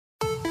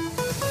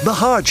The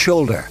Hard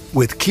Shoulder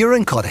with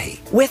Kieran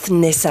with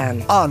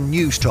Nissan on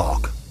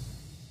Newstalk.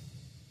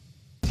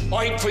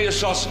 Oink for your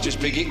sausages,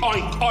 Biggie.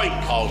 Oink,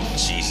 oink. Oh,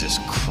 Jesus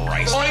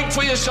Christ. Oink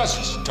for your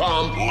sausages,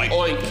 Tom. Oink,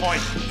 oink,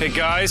 oink. Hey,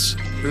 guys.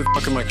 Who the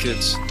fuck are my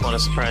kids? What a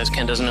surprise.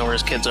 Ken doesn't know where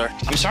his kids are.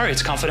 I'm sorry,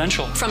 it's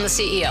confidential. From the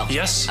CEO?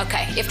 Yes.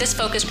 Okay, if this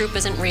focus group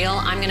isn't real,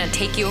 I'm going to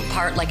take you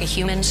apart like a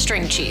human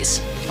string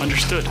cheese.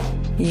 Understood.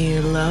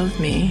 You love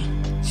me.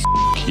 F***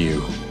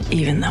 you.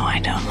 Even though I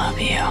don't love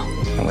you.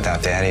 And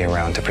without Daddy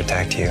around to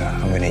protect you,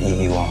 I'm gonna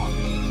eat you all,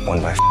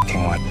 one by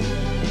one.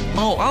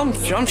 Oh, I'm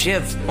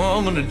Shiv. Well,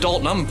 I'm an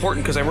adult and I'm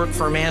important because I work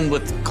for a man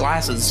with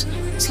glasses.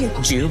 Is he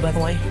a Jew, by the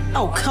way?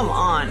 Oh, come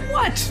on.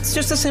 What? It's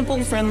just a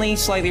simple, friendly,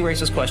 slightly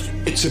racist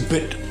question. It's a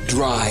bit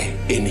dry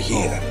in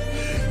here.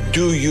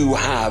 Do you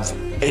have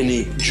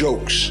any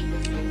jokes?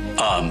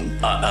 Well,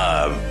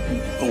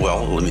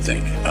 let me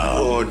think.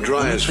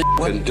 Dry as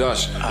f***ing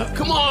dust.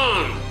 Come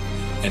on!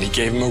 And he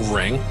gave him a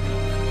ring,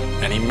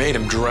 and he made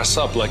him dress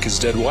up like his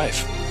dead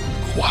wife.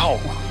 Wow.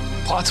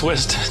 Plot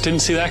twist. Didn't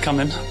see that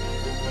coming.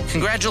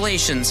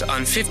 Congratulations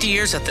on 50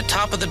 years at the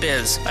top of the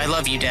biz. I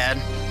love you, Dad.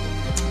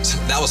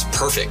 That was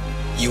perfect.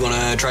 You want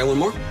to try one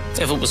more?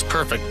 If it was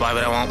perfect, why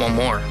would I want one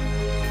more?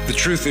 The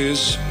truth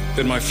is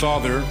that my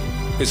father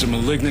is a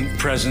malignant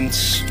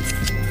presence,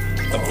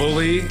 a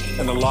bully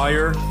and a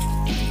liar,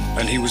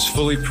 and he was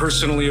fully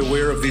personally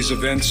aware of these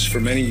events for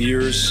many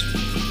years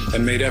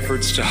and made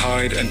efforts to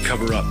hide and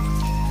cover up.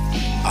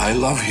 I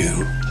love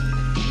you,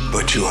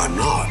 but you are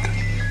not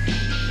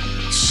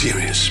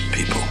serious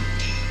people.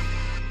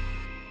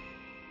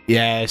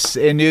 Yes,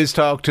 in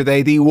Newstalk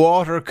today, the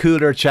water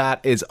cooler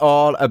chat is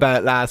all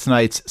about last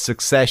night's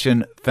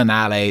Succession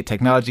finale.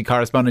 Technology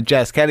correspondent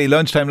Jess Kelly,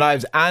 Lunchtime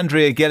Live's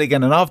Andrea,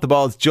 Gilligan, and Off the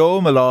Balls Joe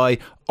Molloy,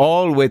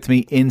 all with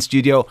me in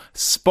studio.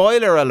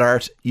 Spoiler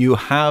alert, you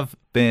have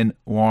been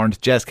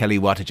warned. Jess Kelly,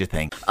 what did you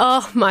think?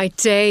 Oh my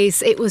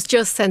days, it was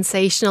just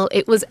sensational.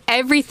 It was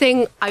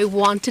everything I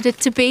wanted it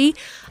to be,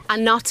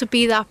 and not to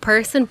be that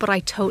person, but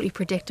I totally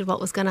predicted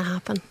what was going to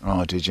happen.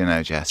 Oh, did you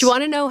know, Jess? Do you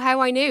want to know how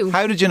I knew?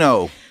 How did you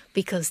know?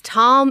 Because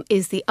Tom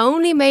is the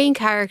only main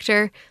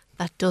character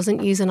that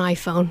doesn't use an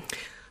iPhone.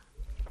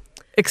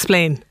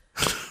 Explain.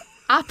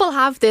 Apple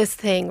have this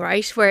thing,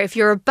 right, where if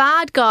you're a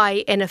bad guy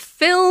in a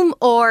film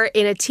or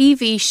in a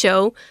TV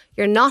show,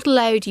 you're not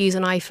allowed to use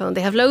an iPhone.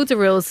 They have loads of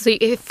rules. So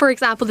if, for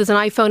example, there's an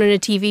iPhone in a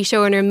TV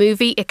show or in a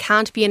movie, it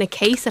can't be in a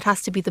case. It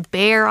has to be the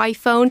bare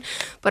iPhone.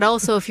 But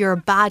also, if you're a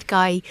bad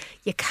guy,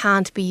 you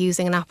can't be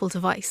using an Apple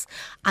device.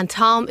 And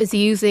Tom is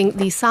using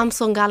the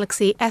Samsung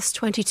Galaxy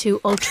S22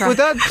 Ultra.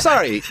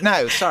 Sorry,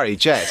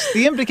 Jess.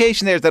 The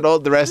implication there is that all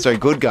the rest are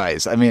good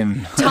guys. I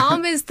mean...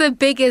 Tom is the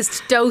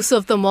biggest dose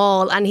of them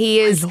all. And he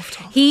is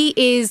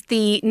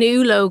the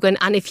new Logan.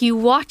 And if you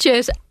watch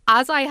it,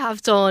 as I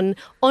have done,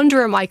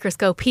 under a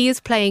microscope, he is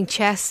playing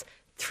chess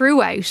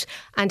throughout,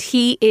 and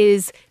he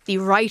is the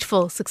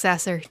rightful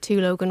successor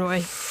to Logan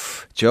Roy.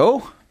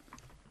 Joe?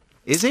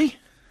 Is he?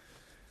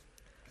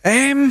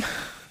 You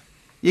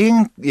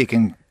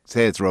can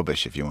say it's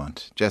rubbish if you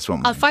want. Jess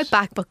won't I'll mind. fight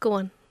back, but go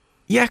on.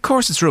 Yeah, of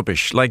course it's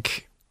rubbish.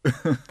 Like,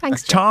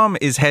 Thanks, Joe. Tom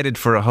is headed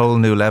for a whole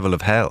new level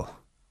of hell.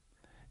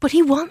 But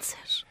he wants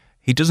it.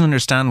 He doesn't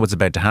understand what's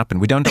about to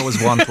happen. We don't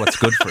always want what's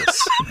good for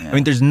us. Yeah. I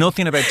mean, there's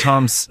nothing about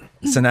Tom's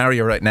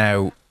scenario right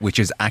now which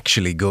is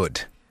actually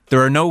good.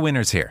 There are no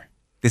winners here.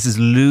 This is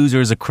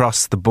losers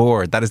across the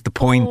board. That is the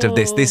point of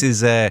this. This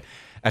is a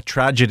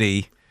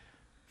tragedy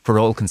for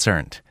all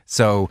concerned.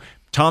 So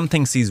Tom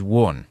thinks he's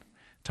won.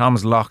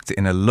 Tom's locked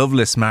in a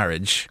loveless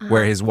marriage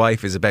where his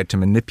wife is about to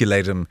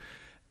manipulate him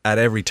at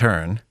every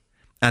turn.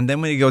 And then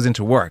when he goes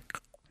into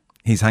work,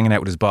 he's hanging out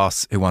with his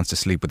boss who wants to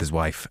sleep with his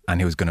wife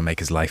and who's going to make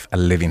his life a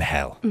living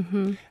hell.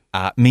 Mm-hmm.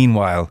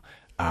 Meanwhile,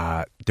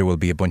 there will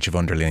be a bunch of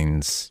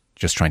underlings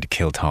just trying to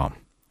kill Tom.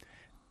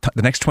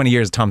 The next 20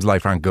 years of Tom's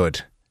life aren't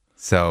good.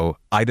 So,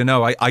 I don't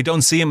know. I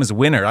don't see him as a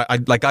winner.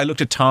 I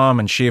looked at Tom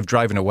and Shiv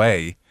driving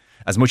away.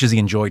 As much as he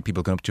enjoyed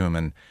people going up to him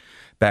and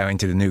bowing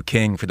to the new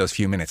king for those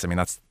few minutes. I mean,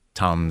 that's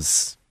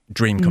Tom's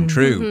dream come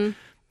true. Mm-hmm.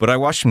 But I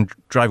watched him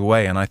drive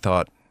away and I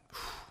thought,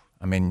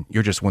 I mean,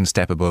 you're just one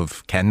step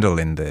above Kendall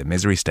in the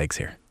misery stakes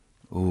here.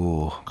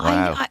 Ooh,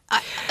 wow.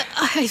 I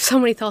have so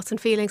many thoughts and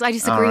feelings. I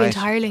disagree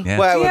entirely. Yeah.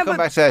 Well, we'll come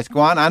back to that.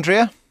 Go on,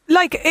 Andrea.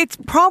 Like, it's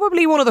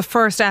probably one of the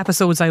first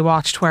episodes I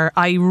watched where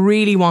I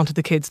really wanted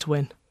the kids to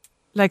win.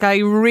 Like, I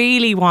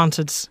really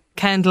wanted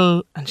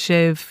Kendall and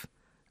Shiv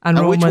and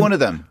Roman. Which one of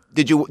them?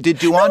 Did you want it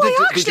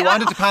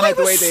to pan out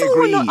the way they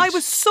agreed? I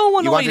was so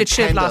annoyed at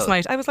Shiv last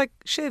night. I was like,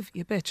 Shiv,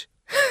 you bitch.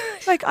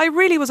 Like, I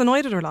really was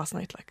annoyed at her last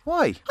night. Like,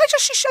 why? I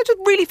just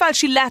really felt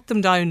she let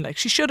them down. Like,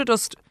 she should have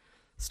just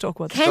stuck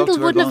with it. Kendall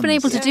wouldn't have been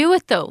able to do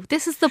it, though.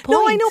 This is the point.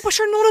 No, I know, but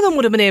sure, none of them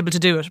would have been able to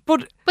do it.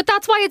 But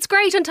that's why it's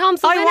great, and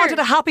Tom's the winner. I wanted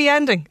a happy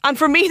ending. And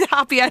for me, the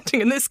happy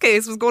ending in this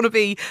case was going to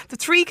be the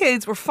three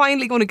kids were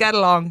finally going to get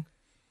along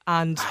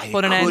and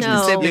put an end to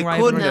the sibling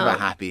rivalry. You couldn't have a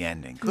happy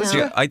ending.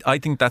 Yeah, I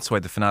think that's why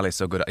the finale is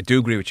so good. I do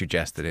agree with you,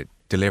 Jess, that it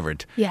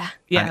delivered. Yeah,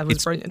 it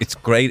was brilliant. It's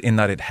great in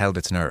that it held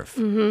its nerve.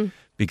 Mm-hmm.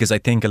 Because I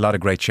think a lot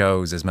of great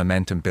shows, as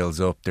momentum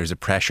builds up, there's a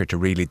pressure to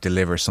really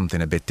deliver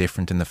something a bit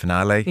different in the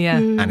finale. Yeah.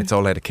 And it's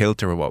all out of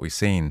kilter with what we've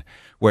seen.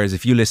 Whereas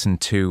if you listen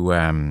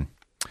to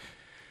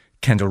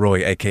Kendall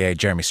Roy, aka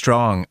Jeremy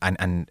Strong,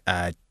 and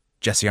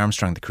Jesse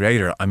Armstrong, the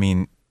creator, I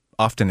mean,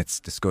 often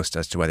it's discussed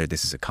as to whether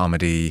this is a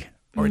comedy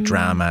or a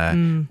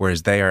drama,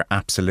 whereas they are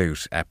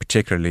absolute,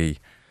 particularly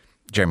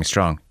Jeremy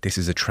Strong, this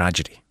is a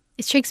tragedy.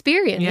 It's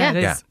Shakespearean, yeah.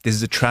 Yeah, this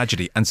is a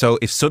tragedy. And so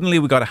if suddenly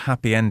we got a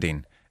happy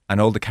ending and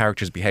all the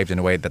characters behaved in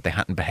a way that they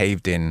hadn't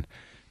behaved in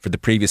for the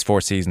previous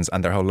 4 seasons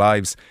and their whole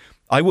lives,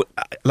 I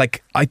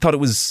thought it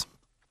was,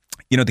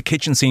 you know, the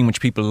kitchen scene, which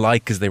people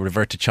like because they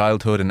revert to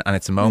childhood and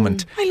it's a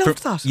moment. I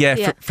loved that.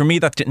 Yeah, for me,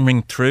 that didn't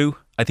ring through.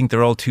 I think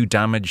they're all too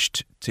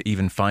damaged to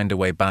even find a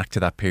way back to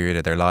that period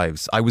of their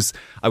lives. I was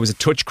a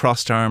touch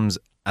crossed arms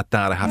at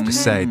that, I have to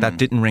say. That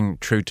didn't ring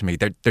true to me.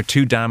 They're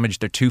too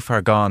damaged, they're too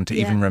far gone to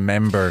even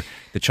remember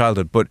the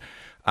childhood. But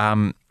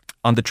on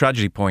the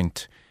tragedy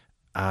point,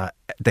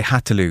 they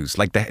had to lose.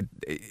 Like,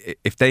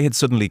 if they had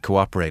suddenly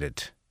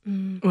cooperated,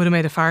 would have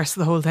made a farce of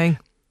the whole thing.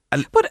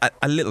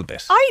 A little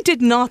bit. I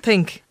did not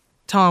think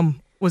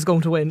Tom was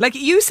going to win. Like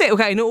you say,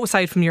 okay, I know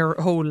aside from your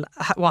whole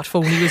what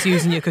phone he was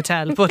using, you could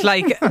tell. But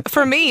like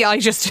for me, I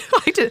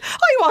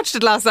watched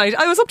it last night.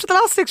 I was up to the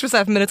last 6 or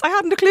 7 minutes. I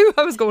hadn't a clue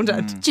I was going to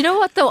end. Do you know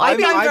what though? I'm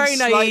very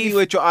slightly naive.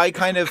 with you. I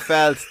kind of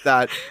felt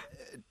that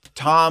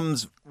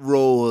Tom's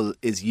role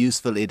is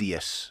useful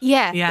idiot.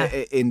 Yeah.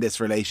 In this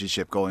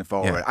relationship going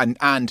forward,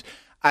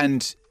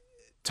 and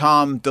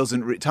Tom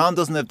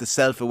doesn't have the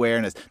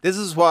self-awareness. This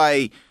is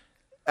why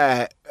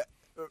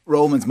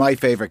Roman's my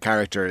favourite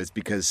character, is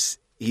because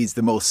he's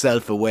the most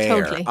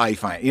self-aware. Totally. I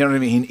find, you know what I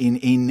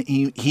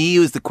mean. He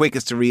was the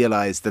quickest to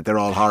realise that they're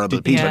all horrible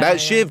people. Now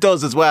Shiv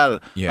does as well.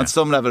 Yeah. On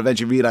some level,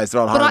 eventually realise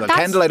they're all horrible.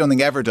 Kendall, I don't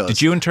think ever does.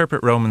 Did you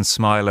interpret Roman's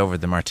smile over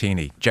the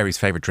martini? Jerry's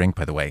favourite drink,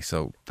 by the way.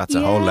 So that's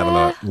a whole level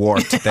of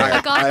warmth there.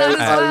 I got that as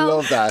well. I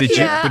love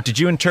that. But did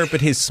you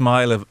interpret his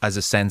smile as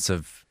a sense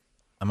of,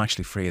 I'm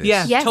actually free of this?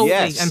 Yeah, yes. totally.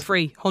 Yes. I'm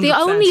free. 100%, The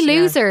only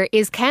loser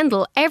is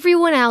Kendall.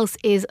 Everyone else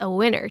is a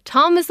winner.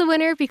 Tom is the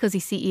winner because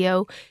he's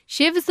CEO.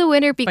 Shiv is the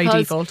winner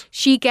because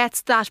she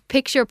gets that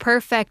picture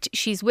perfect.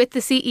 She's with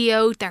the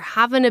CEO. They're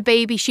having a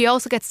baby. She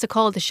also gets to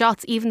call the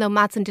shots, even though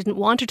Madsson didn't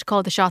want her to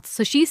call the shots.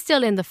 So she's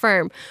still in the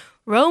firm.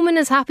 Roman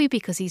is happy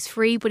because he's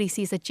free, but he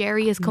sees that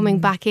Jerry is coming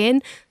back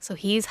in, so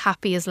he's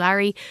happy as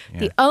Larry.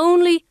 Yeah. The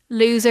only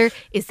loser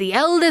is the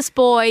eldest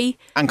boy.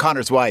 And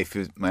Connor's wife,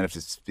 who might have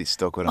to be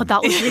stuck with him. Oh,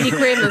 that was really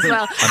grim as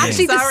well.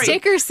 Actually, the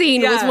sticker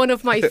scene was one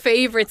of my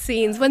favourite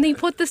scenes. When they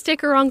put the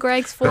sticker on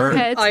Greg's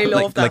forehead. I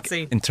love that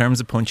scene. In terms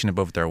of punching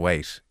above their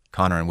weight,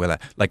 Connor and Willa,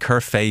 like her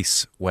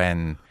face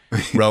when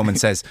Roman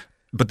says,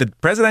 but the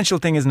presidential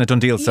thing isn't a done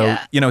deal, so,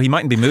 you know, he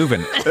mightn't be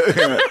moving.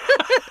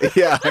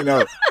 Yeah, I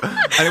know.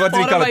 And what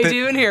am I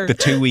doing here? The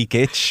 2-week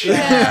itch.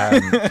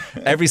 Yeah.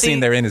 Every scene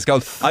they're in is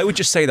gold. I would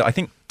just say that I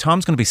think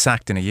Tom's going to be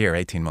sacked in a year,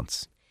 18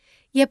 months.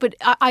 Yeah, but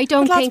I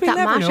don't think that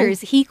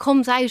matters. He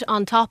comes out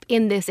on top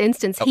in this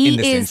instance. He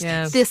is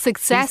the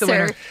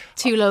successor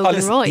to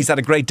Logan Roy. He's had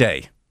a great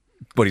day,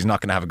 but he's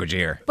not going to have a good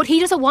year. But he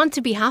doesn't want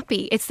to be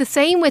happy. It's the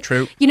same with,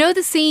 you know,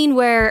 the scene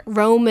where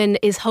Roman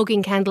is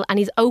hugging Kendall and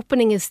he's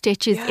opening his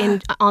stitches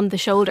in on the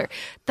shoulder.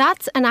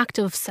 That's an act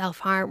of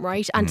self-harm,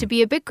 right? And to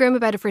be a bit grim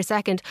about it for a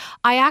second,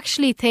 I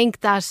actually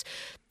think that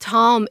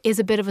Tom is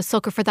a bit of a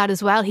sucker for that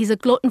as well. He's a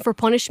glutton for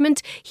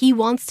punishment. He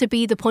wants to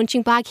be the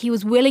punching bag. He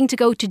was willing to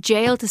go to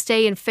jail to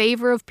stay in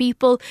favour of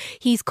people.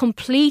 He's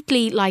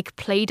completely like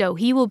Play-Doh.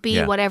 He will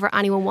be whatever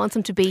anyone wants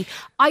him to be.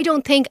 I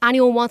don't think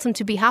anyone wants him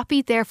to be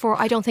happy. Therefore,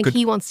 I don't think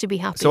he wants to be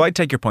happy. So I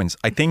take your points.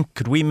 I think,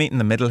 could we meet in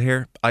the middle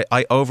here?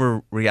 I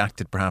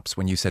overreacted perhaps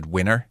when you said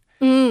winner.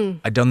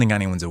 I don't think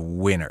anyone's a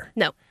winner.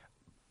 No.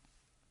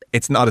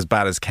 It's not as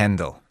bad as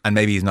Kendall. And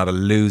maybe he's not a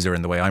loser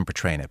in the way I'm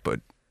portraying it. But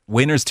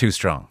winner's too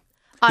strong.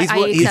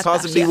 He's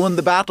possibly won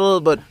the battle,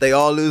 but they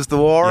all lose the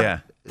war. Yeah.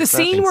 The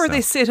scene where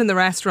they sit in the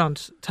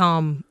restaurant,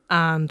 Tom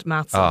and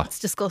Madsson. It's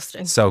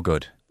disgusting. So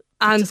good.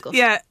 And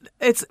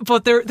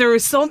but there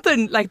is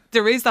something like,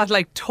 there is that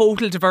like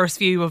total diverse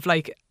view of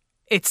like,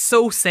 it's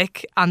so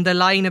sick. And the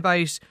line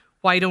about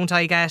why don't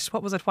I get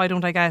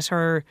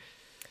her,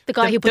 the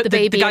guy who put the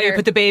baby in her. The guy who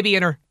put the baby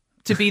in her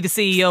to be the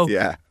CEO.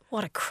 Yeah.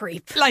 What a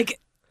creep.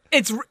 Like,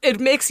 it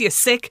makes you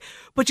sick,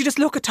 but you just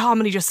look at Tom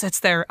and he just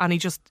sits there and he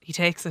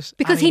takes it.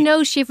 Because he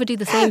knows Shiv would do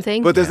the same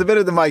thing. But there's a bit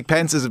of the Mike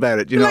Pence's about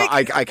it. You know,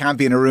 I can't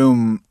be in a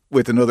room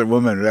with another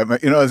woman.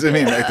 You know what I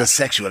mean? Like the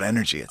sexual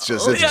energy. It's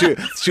just,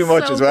 it's too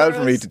much as well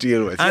for me to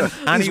deal with.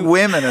 And these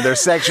women and their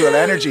sexual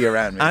energy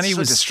around me. And he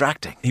was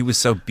distracting. He was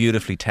so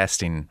beautifully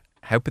testing.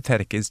 How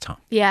pathetic is Tom?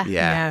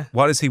 Yeah.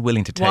 What is he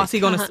willing to take? What's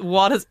he going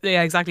to?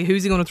 Exactly.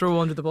 Who's he going to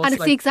throw under the bus? And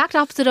it's the exact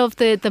opposite of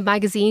the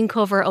magazine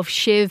cover of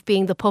Shiv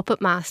being the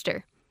puppet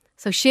master.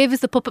 So Shiv is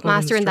the puppet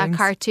master in that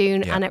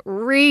cartoon, and it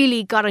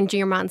really got under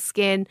your man's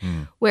skin.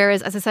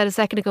 Whereas, as I said a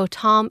second ago,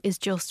 Tom is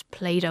just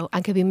Play-Doh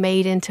and can be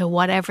made into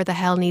whatever the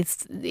hell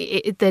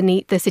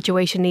the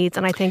situation needs.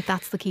 And I think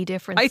that's the key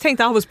difference. I think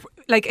that was,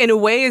 like, in a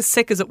way, as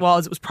sick as it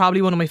was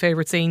probably one of my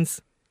favourite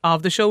scenes.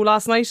 of the show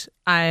last night,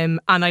 and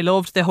I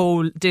loved the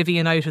whole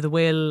divvying out of the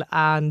will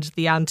and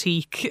the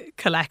antique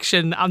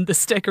collection and the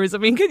stickers. I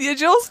mean, can you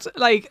just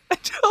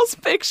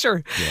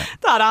picture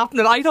that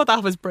happening? I thought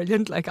that was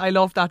brilliant. Like, I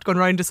loved that, going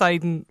around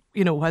deciding,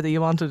 whether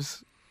you wanted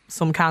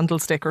some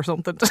candlestick or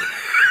something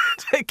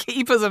to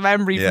keep as a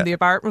memory from the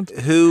apartment.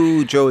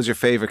 Who, Joe, is your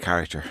favourite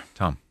character?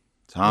 Tom.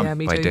 Yeah,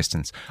 me by too.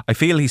 distance. I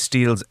feel he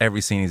steals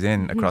every scene he's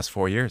in across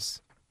 4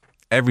 years.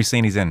 Every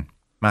scene he's in.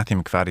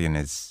 Matthew McFadden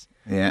is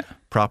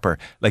proper.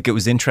 Like, it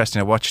was interesting.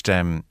 I watched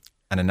an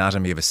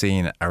anatomy of a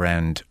scene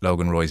around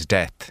Logan Roy's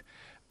death,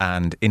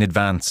 and in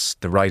advance,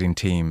 the writing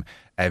team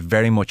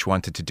very much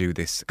wanted to do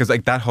this because,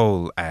 like, that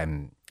whole. I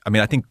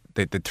think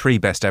the 3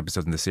 best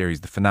episodes in the series: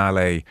 the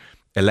finale,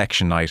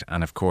 election night,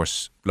 and of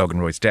course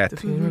Logan Roy's death. The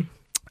funeral.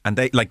 And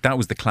that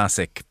was the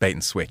classic bait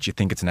and switch. You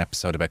think it's an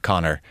episode about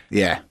Connor.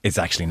 Yeah. It's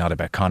actually not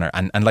about Connor.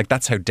 And like,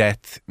 that's how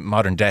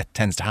modern death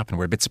tends to happen.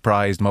 We're a bit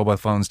surprised, mobile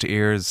phones to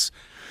ears.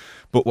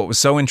 But what was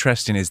so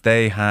interesting is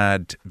they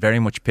had very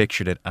much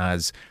pictured it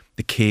as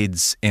the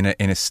kids in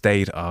a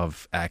state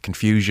of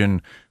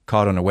confusion,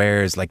 caught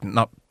unawares, like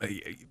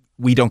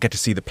we don't get to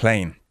see the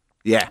plane.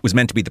 Yeah. It was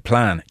meant to be the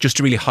plan, just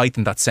to really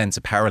heighten that sense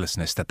of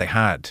powerlessness that they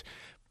had.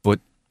 But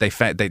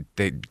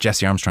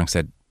Jesse Armstrong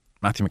said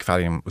Matthew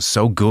McFadden was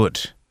so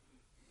good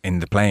in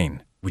the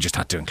plane, we just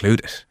had to include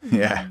it.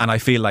 Yeah. And I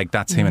feel like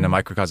that's him in a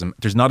microcosm.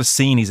 There's not a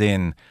scene he's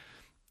in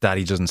that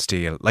he doesn't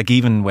steal. Like,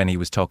 even when he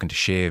was talking to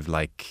Shiv,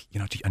 like, do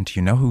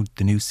you know who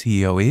the new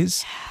CEO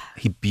is?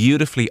 He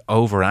beautifully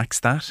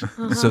overacts that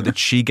so that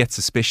she gets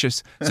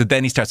suspicious. So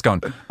then he starts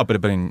going, oh, but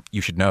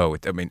you should know.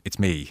 It's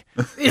me.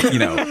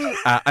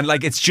 And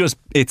like, I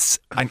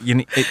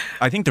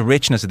think the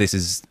richness of this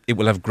is, it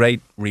will have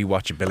great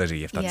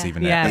rewatchability if that's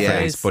even a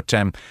phrase. But,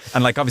 and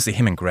like, obviously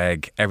him and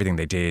Greg, everything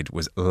they did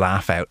was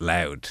laugh out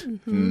loud.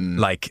 Mm-hmm.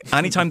 Like,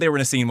 anytime they were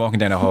in a scene walking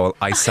down a hall,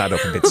 I sat up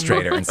a bit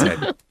straighter and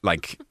said,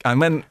 like, and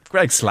when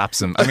Greg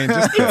slaps him,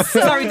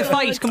 Sorry, the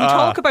fight. Can we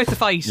talk about the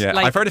fight? Yeah,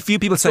 like, I've heard a few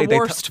people say the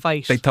worst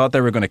fight. They thought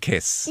they were going to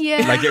kiss.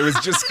 Yeah. Like, it was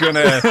just going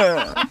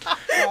to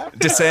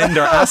descend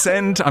or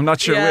ascend, I'm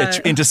not sure which,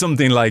 into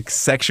something like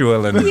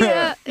sexual. And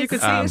you could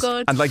see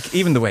good. And like,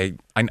 even the way,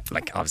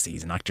 obviously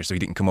he's an actor, so he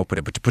didn't come up with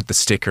it, but to put the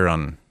sticker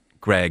on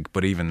Greg,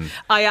 but even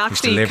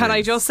can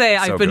I just say,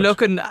 I've been good.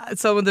 looking at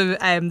some of the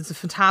there's a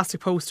fantastic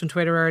post on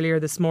Twitter earlier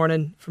this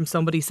morning from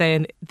somebody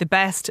saying the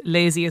best,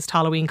 laziest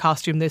Halloween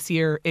costume this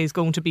year is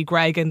going to be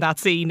Greg in that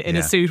scene in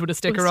a suit with a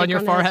sticker on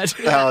your forehead.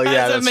 Oh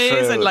yeah, that's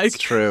amazing. True. Like, it's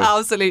true.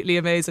 Absolutely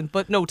amazing.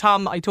 But no,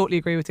 Tom, I totally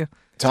agree with you.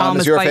 Tom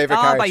is your favourite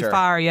character? By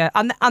far, yeah.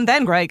 And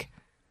then Greg.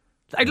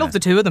 I love the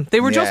two of them. They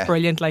were just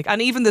brilliant. Like,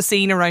 and even the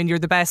scene around you're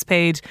the best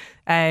paid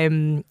PA,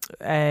 like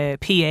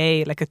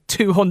a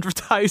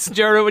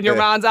 €200,000, and your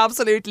man's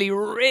absolutely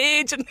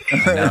raging,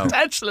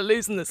 potentially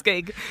losing this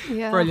gig.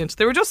 Yeah. Brilliant.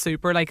 They were just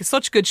super. Like, it's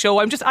such a good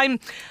show.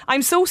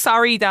 I'm so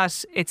sorry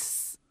that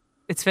it's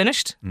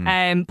finished.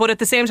 But at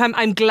the same time,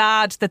 I'm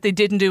glad that they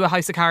didn't do a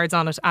House of Cards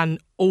on it and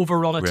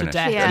overrun it to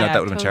death. Yeah, that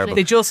would have been terrible.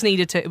 They just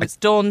needed to. It was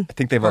done. I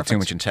think they've all too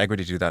much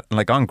integrity to do that. And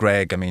like, on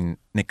Greg,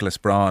 Nicholas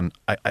Braun,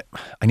 I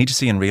need to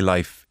see in real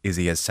life, is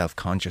he as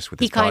self-conscious with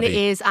his body? He kind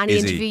of is. Any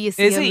interview you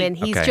see him in,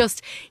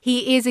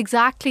 he is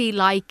exactly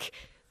like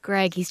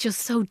Greg. He's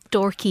just so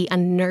dorky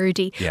and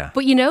nerdy. Yeah.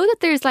 But you know that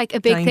there's like a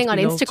big Dying thing to on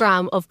be loved.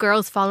 Instagram of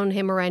girls following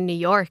him around New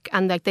York,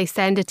 and like they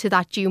send it to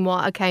that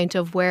Jumois account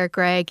of where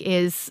Greg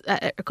is,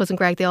 Cousin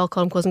Greg, they all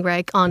call him Cousin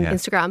Greg on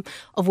Instagram,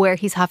 of where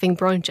he's having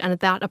brunch, and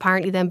that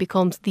apparently then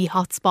becomes the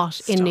hot spot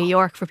in New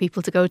York for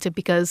people to go to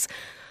because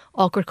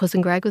awkward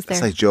Cousin Greg was there.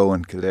 It's like Joe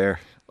and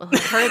Kildare. Well,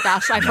 I've heard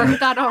that. I've heard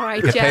that all right,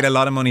 You get yeah. paid a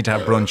lot of money to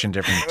have brunch in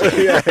different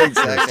Yeah,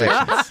 exactly.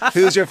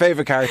 Who's your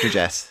favourite character,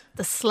 Jess?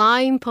 The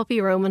slime puppy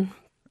Roman.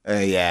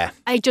 Yeah.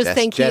 I just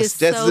think he is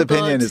Jess's so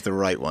opinion good. is the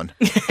right one.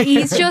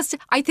 He's just,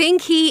 I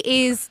think he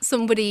is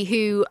somebody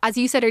who, as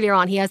you said earlier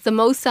on, he has the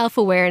most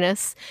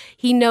self-awareness.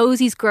 He knows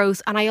he's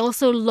gross. And I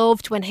also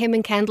loved when him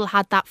and Kendall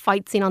had that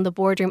fight scene on the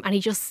boardroom and he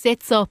just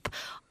sits up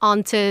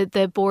onto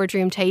the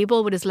boardroom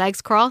table with his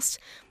legs crossed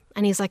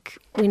and he's like,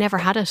 we never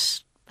had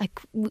it. Like,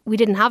 we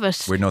didn't have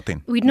it. We're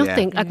nothing. We're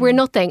nothing. Like, we're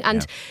nothing.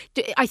 And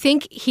I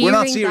think hearing we're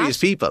not serious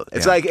people.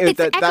 It's like it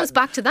echoes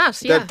back to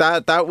that. Yeah.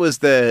 That was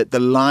the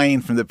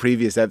line from the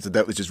previous episode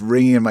that was just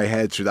ringing in my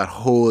head through that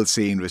whole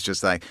scene. Was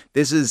just like,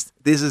 this is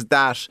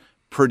that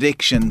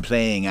prediction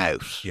playing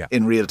out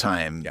in real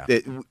time. Yeah.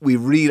 We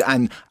read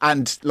and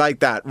like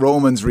that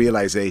Roman's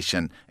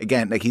realization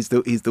again. Like he's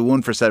the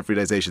one for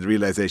self-realization. The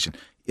realization,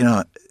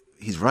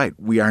 he's right.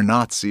 We are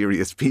not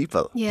serious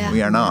people. Yeah.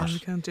 We are not. We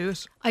can't do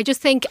it. I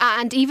just think,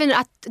 and even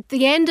at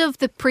the end of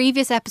the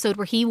previous episode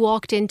where he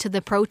walked into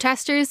the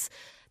protesters,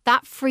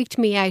 that freaked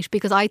me out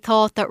because I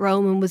thought that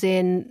Roman was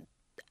in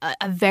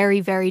a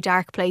very, very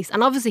dark place.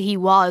 And obviously he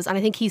was. And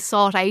I think he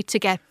sought out to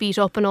get beat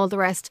up and all the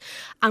rest.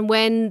 And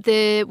when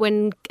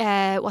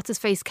what's his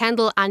face,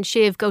 Kendall and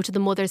Shiv go to the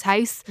mother's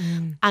house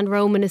and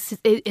Roman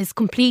is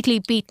completely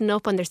beaten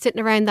up and they're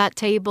sitting around that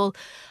table,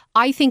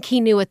 I think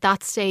he knew at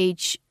that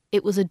stage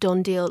it was a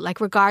done deal.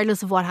 Like,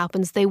 regardless of what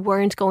happens, they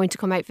weren't going to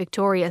come out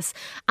victorious.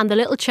 And the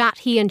little chat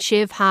he and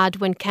Shiv had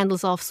when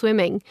Kendall's off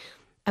swimming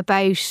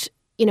about,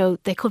 you know,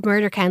 they could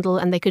murder Kendall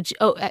and they could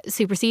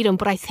supersede him.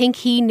 But I think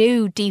he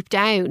knew deep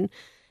down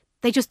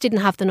they just didn't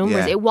have the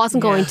numbers. Yeah. It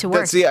wasn't going to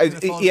work.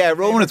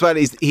 Roman as well.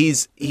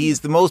 He's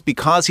the most,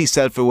 because he's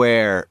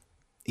self-aware,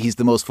 he's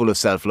the most full of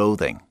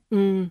self-loathing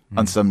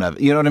on some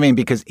level. You know what I mean?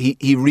 Because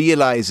he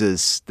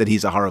realises that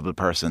he's a horrible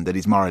person, that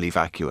he's morally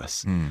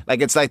vacuous.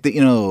 Like, it's like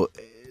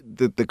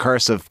the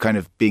curse of kind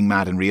of being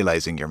mad and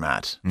realising you're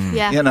mad.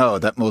 Yeah. You know,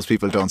 that most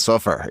people don't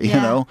suffer, you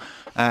know?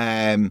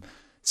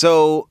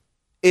 So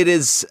it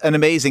has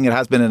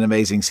been an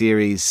amazing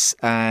series.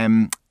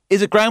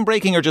 Is it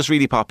groundbreaking or just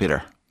really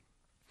popular?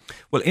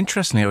 Well,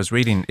 interestingly, I was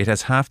reading it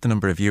has half the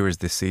number of viewers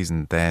this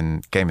season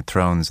than Game of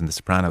Thrones and The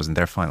Sopranos in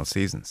their final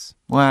seasons.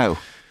 Wow.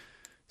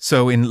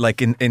 So and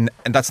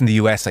that's in the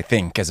US, I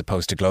think, as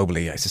opposed to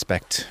globally. I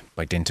suspect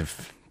by dint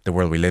of the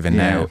world we live in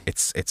now,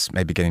 it's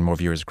maybe getting more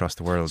viewers across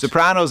the world.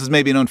 Sopranos is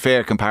maybe an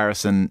unfair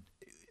comparison.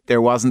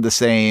 There wasn't the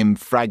same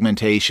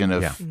fragmentation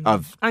of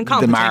and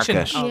the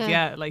market.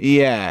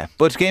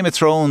 But Game of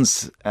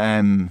Thrones,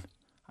 I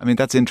mean,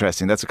 that's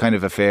interesting. That's a kind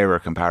of a fairer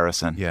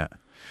comparison. Yeah.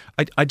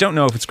 I don't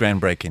know if it's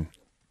groundbreaking,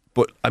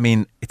 but I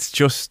mean, it's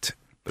just...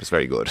 But it's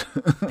very good.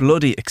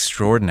 bloody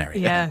extraordinary.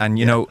 Yeah. And,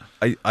 you know,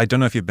 I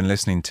don't know if you've been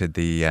listening to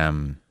the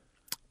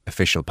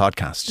official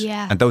podcast.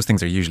 Yeah. And those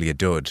things are usually a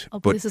dud. Oh,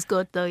 but this is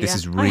good though, This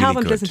is really good. I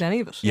haven't listened to any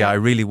of it. Yeah, I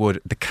really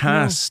would. The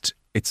cast,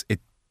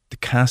 the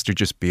cast are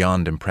just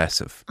beyond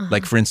impressive.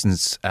 Like, for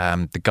instance,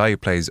 the guy who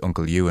plays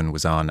Uncle Ewan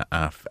was on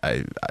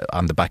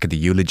the back of the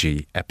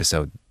eulogy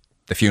episode,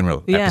 the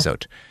funeral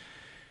episode.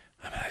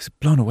 I was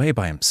blown away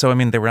by him. So, I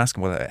mean, they were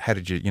asking, well, how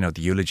did you,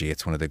 the eulogy,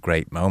 it's one of the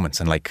great moments.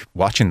 And like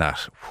watching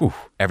that,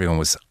 everyone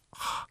was...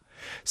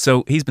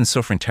 So he's been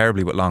suffering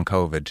terribly with long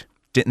COVID,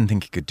 didn't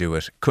think he could do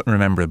it, couldn't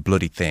remember a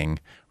bloody thing,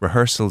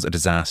 rehearsals a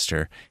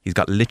disaster. He's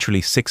got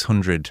literally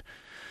 600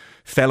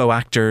 fellow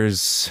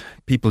actors,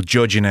 people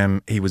judging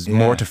him. He was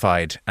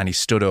mortified and he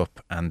stood up,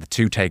 and the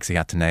 2 takes he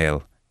had to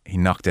nail, he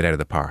knocked it out of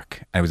the park.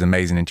 And it was an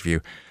amazing interview.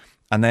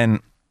 And then...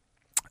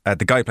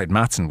 the guy who played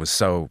Mattson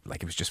was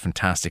it was just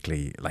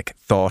fantastically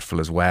thoughtful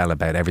as well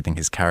about everything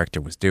his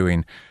character was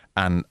doing.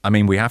 And I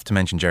mean, we have to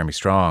mention Jeremy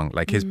Strong.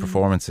 Like, his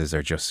performances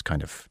are just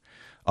kind of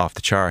off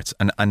the charts.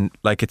 And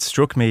like, it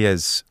struck me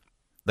as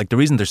like the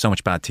reason there's so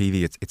much bad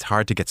TV, it's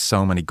hard to get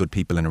so many good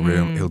people in a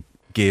room who'll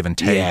give and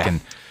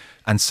take.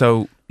 And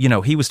so, you know,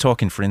 he was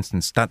talking, for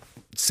instance, that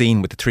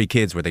scene with the 3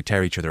 kids where they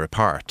tear each other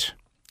apart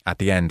at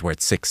the end where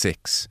it's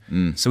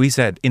 6-6. So he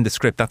said in the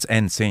script, that's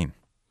end scene.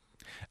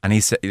 And he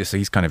said, so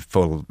he's kind of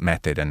full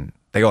method, and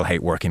they all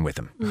hate working with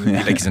him.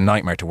 Like, he's a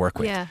nightmare to work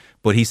with. Yeah.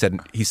 But he said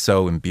he's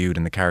so imbued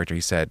in the character.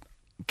 He said,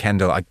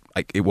 Kendall,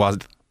 it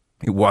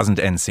wasn't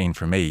end scene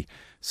for me.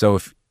 So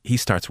if he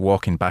starts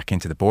walking back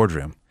into the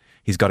boardroom,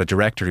 he's got a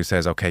director who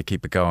says, okay,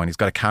 keep it going. He's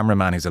got a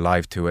cameraman who's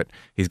alive to it.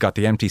 He's got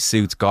the empty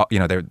suits,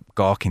 they're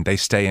gawking. They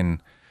stay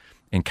in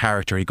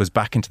character. He goes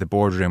back into the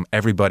boardroom.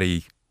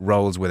 Everybody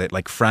rolls with it.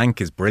 Like,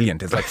 Frank is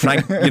brilliant. It's like,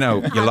 Frank,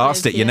 you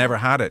lost it. You never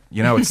had it.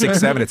 It's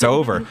 6-7. It's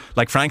over.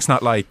 Like, Frank's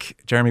not like,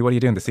 Jeremy, what are you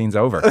doing? The scene's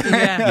over.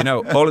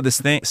 All of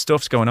this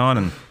stuff's going on.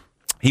 And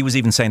he was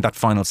even saying that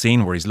final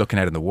scene where he's looking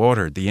out in the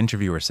water, the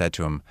interviewer said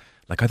to him,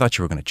 like, I thought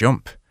you were going to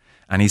jump.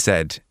 And he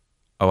said,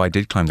 oh, I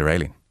did climb the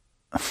railing.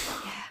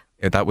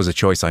 That was a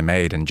choice I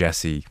made, and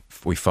Jesse,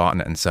 we fought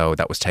in it, and so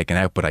that was taken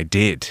out, but I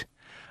did.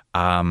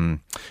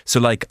 So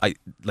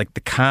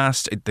the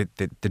cast,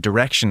 the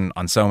direction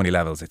on so many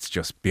levels, it's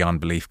just beyond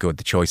belief good.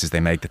 The choices they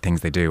make, the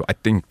things they do. I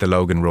think the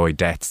Logan Roy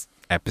deaths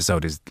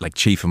episode is like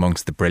chief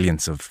amongst the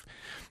brilliance of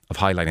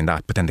highlighting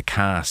that. But then the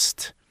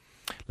cast,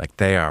 like,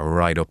 they are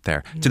right up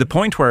there to the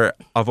point where,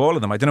 of all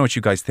of them, I don't know what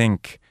you guys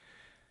think.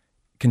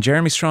 Can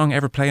Jeremy Strong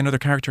ever play another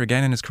character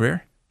again in his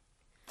career?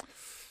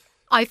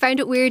 I found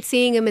it weird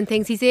seeing him in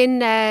things. He's in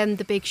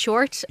The Big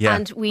Short,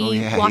 and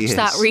we watched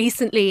that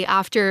recently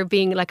after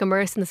being like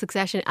immersed in the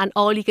Succession, and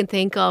all you can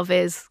think of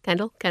is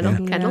Kendall,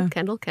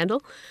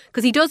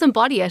 because he does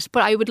embody it.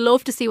 But I would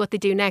love to see what they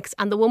do next.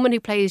 And the woman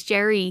who plays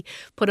Jerry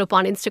put up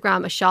on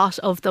Instagram a shot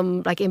of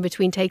them like in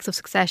between takes of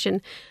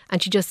Succession,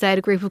 and she just said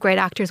a group of great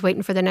actors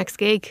waiting for their next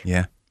gig.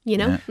 Yeah,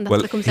 and that's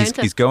what it comes down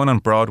to. He's going on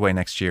Broadway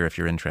next year if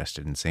you're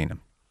interested in seeing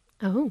him.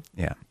 Oh,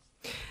 yeah.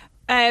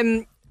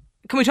 Can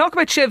we talk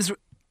about Shiv's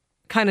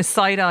kind of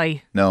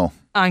side-eye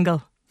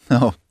angle?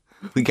 No,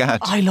 we can't.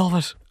 I love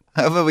it.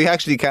 But we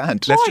actually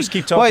can't. Let's just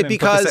keep talking. Why? And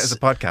because put this as a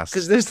podcast.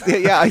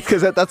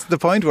 Because that's the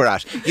point we're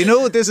at.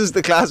 This is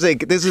the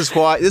classic. This is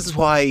why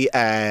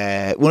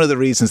one of the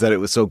reasons that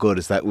it was so good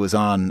is that it was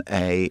on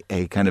a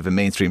kind of a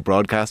mainstream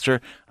broadcaster,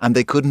 and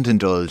they couldn't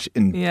indulge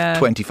in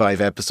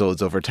 25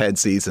 episodes over 10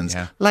 seasons,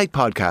 like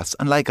podcasts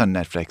and like on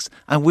Netflix,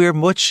 and we're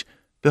much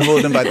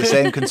beholden by the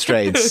same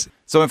constraints.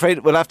 So I'm afraid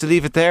we'll have to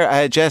leave it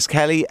there. Jess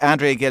Kelly,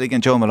 Andrea,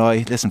 Gilligan, Joe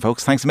Molloy. Listen,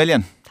 folks, thanks a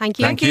million. Thank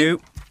you. Thank you.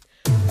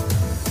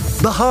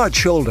 The Hard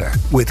Shoulder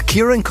with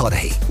Kieran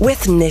Cuddihy.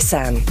 With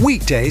Nissan.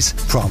 Weekdays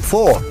from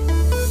 4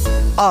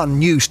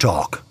 on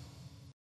Newstalk.